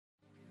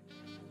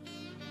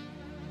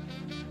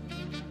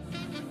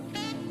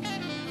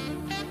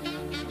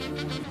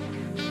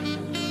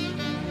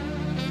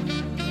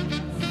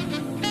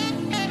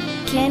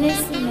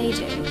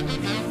Major.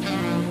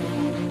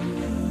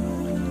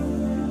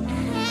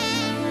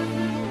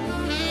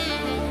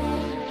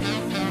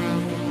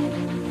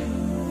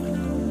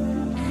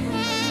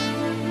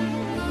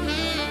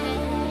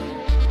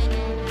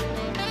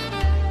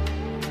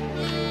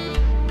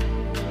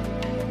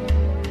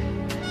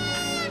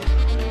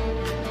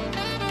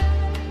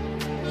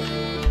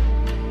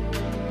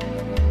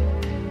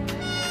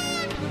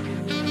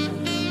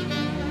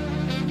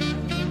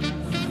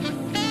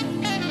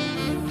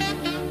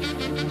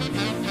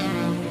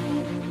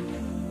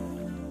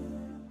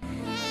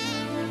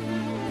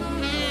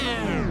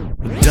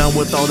 Done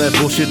with all that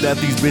bullshit that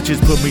these bitches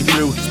put me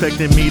through,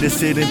 expecting me to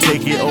sit and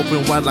take it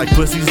open wide like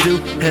pussies do.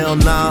 Hell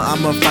nah,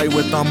 I'ma fight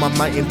with all my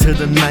might into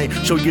the night.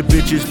 Show you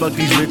bitches, fuck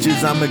these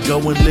riches, I'ma go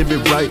and live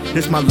it right.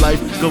 It's my life,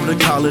 go to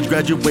college,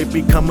 graduate,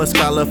 become a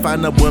scholar,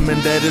 find a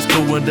woman that is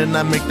cool, and then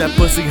I make that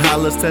pussy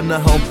holler. Send her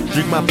home,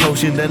 drink my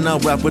potion, then I'll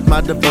rap with my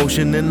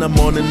devotion. In the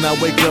morning I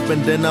wake up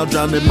and then I'll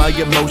drown in my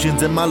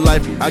emotions. In my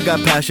life, I got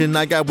passion,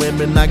 I got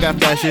women, I got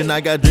fashion, I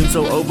got dreams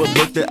so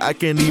overbooked that I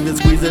can't even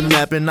squeeze a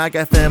nap. And I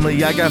got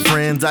family, I got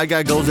friends, I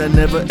got goals that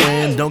never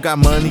end. Don't got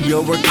money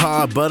or a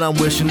car, but I'm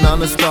wishing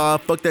on a star.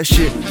 Fuck that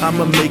shit,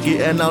 I'ma make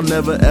it and I'll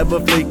never ever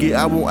fake it.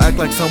 I won't act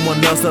like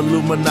someone else,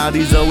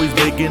 Illuminati's always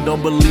vacant.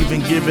 Don't believe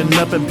in giving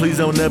up and please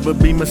don't ever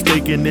be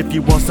mistaken. If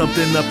you want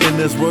something up in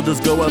this world,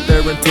 just go out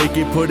there and take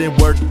it. Put in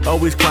work,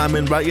 always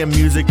climbing, writing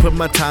music, put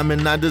my time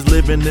in. Not just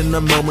living in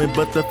the moment,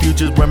 but the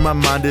future's where my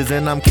mind is.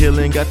 And I'm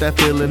killing, got that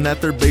feeling at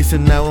third base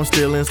and now I'm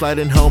stealing.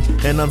 Sliding home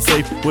and I'm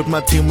safe with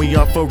my team, we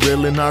all for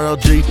real. In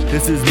RLG,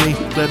 this is me,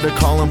 glad to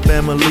call them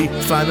family.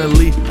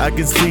 Finally, I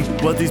can see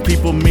what these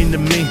people mean to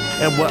me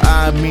and what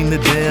I mean to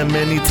them.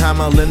 Anytime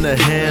I lend a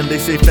hand, they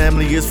say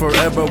family is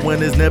forever,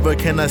 when it's never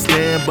can I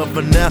stand. But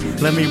for now,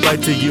 let me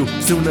write to you.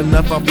 Soon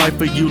enough I'll fight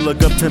for you.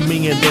 Look up to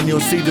me and then you'll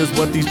see just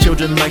what these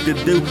children like to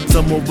do.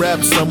 Some will rap,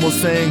 some will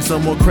sing,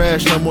 some will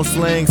crash, some will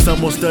slang,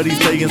 some will study,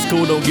 stay in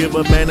school. Don't give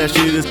up, man, that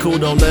shit is cool.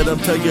 Don't let them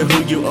tell you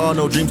who you are.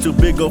 No dreams too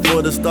big, go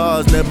for the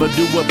stars. Never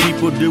do what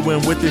people do,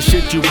 and with this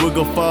shit you will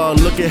go far.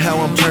 Look at how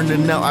I'm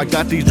turning out. I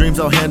got these dreams,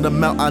 I'll hand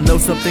them out. I know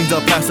some things,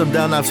 I'll pass them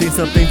down. I've seen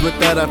some things with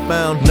that I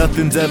found.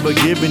 Nothing's ever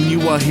given,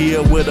 you are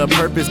here with a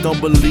purpose. Don't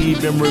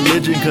believe in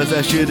religion, cause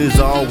that shit is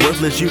all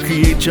worthless. You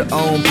create your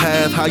own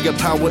path, higher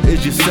power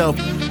is yourself.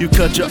 You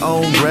cut your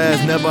own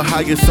grass, never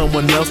hire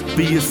someone else.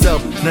 Be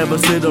yourself, never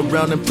sit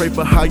around and pray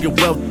for higher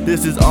wealth.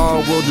 This is our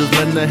world, just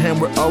lend a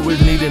hand, we're always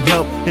needing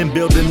help. In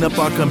building up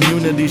our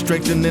community,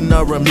 strengthening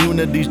our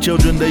immunities.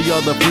 Children, they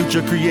are the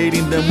future,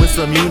 creating them with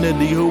some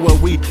unity. Who are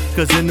we?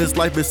 Cause in this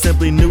life it's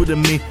simply new to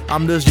me.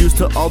 I'm just used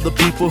to all the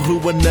people who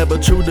were never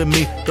true to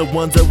me. The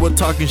ones that were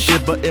talking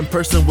shit but in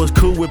person was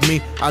cool with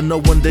me. I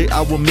know one day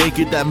I will make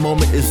it, that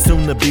moment is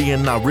soon to be,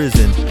 and I've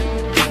risen.